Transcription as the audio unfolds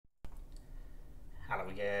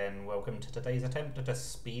again. Welcome to today's attempt at a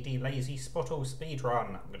speedy, lazy SPOTLE speedrun.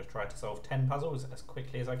 I'm going to try to solve 10 puzzles as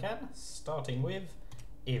quickly as I can, starting with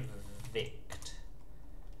evict.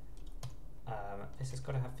 This has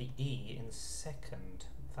got to have the E in second.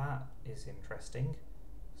 That is interesting.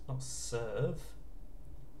 It's not serve.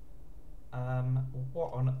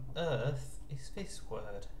 What on earth is this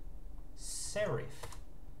word? Serif.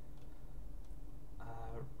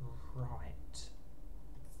 Right.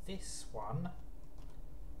 This one.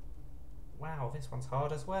 Wow, this one's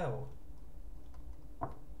hard as well.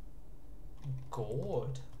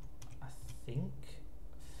 Gourd, I think,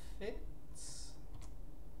 fits.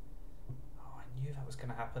 Oh, I knew that was going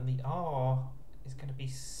to happen. The R is going to be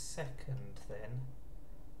second then.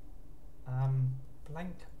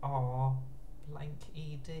 Blank R, blank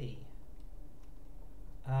ED.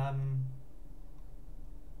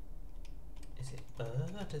 Is it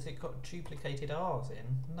bird? Has it got duplicated R's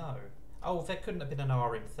in? No. Oh, there couldn't have been an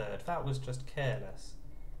R in third. That was just careless.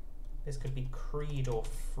 This could be creed or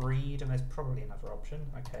freed, and there's probably another option.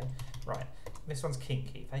 Okay, right. This one's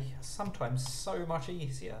kinky. They are sometimes so much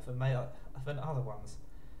easier than other ones.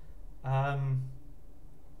 Right,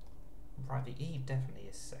 the E definitely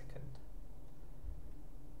is second.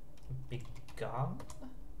 Begun?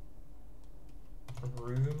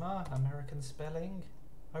 Rumour? American spelling?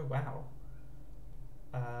 Oh, wow.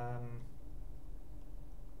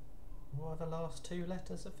 What are the last two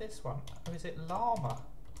letters of this one? Oh, is it llama?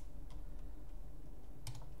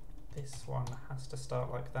 This one has to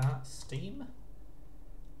start like that. Steam?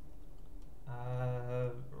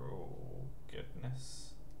 Oh,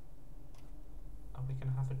 goodness. Are we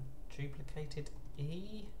going to have a duplicated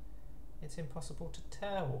E? It's impossible to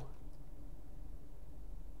tell.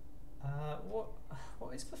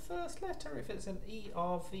 What is the first letter if it's an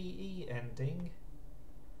E-R-V-E ending?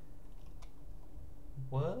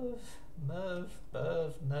 Werv? Merv?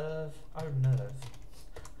 Berv? Nerve? Oh, nerve.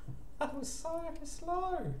 That was so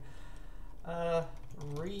slow.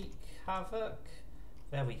 Wreak havoc.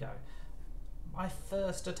 There we go. My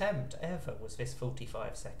first attempt ever was this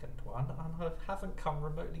 45-second one, and I haven't come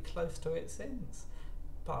remotely close to it since.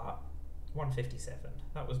 But 157.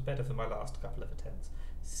 That was better than my last couple of attempts.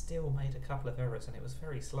 Still made a couple of errors, and it was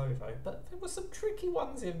very slow though. But there were some tricky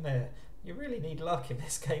ones in there. You really need luck in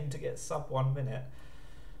this game to get sub 1 minute.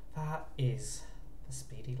 That is the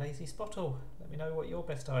Speedy Lazy SPOTLE. Let me know what your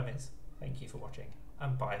best time is. Thank you for watching,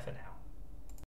 and bye for now.